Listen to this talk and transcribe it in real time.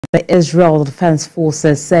The Israel Defense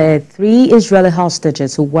Forces said 3 Israeli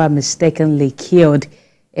hostages who were mistakenly killed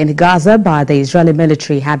in Gaza by the Israeli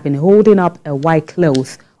military had been holding up a white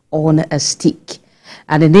cloth on a stick.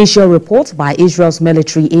 An initial report by Israel's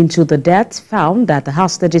military into the death found that the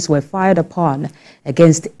hostages were fired upon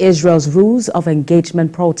against Israel's rules of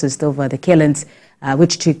engagement protest over the killings,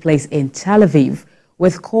 which took place in Tel Aviv,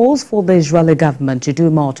 with calls for the Israeli government to do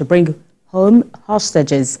more to bring home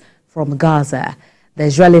hostages from Gaza. The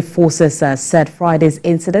Israeli forces said Friday's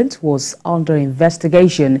incident was under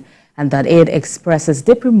investigation and that it expresses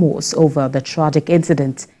deep remorse over the tragic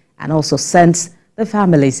incident and also sends the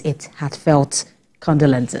families its heartfelt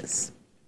condolences.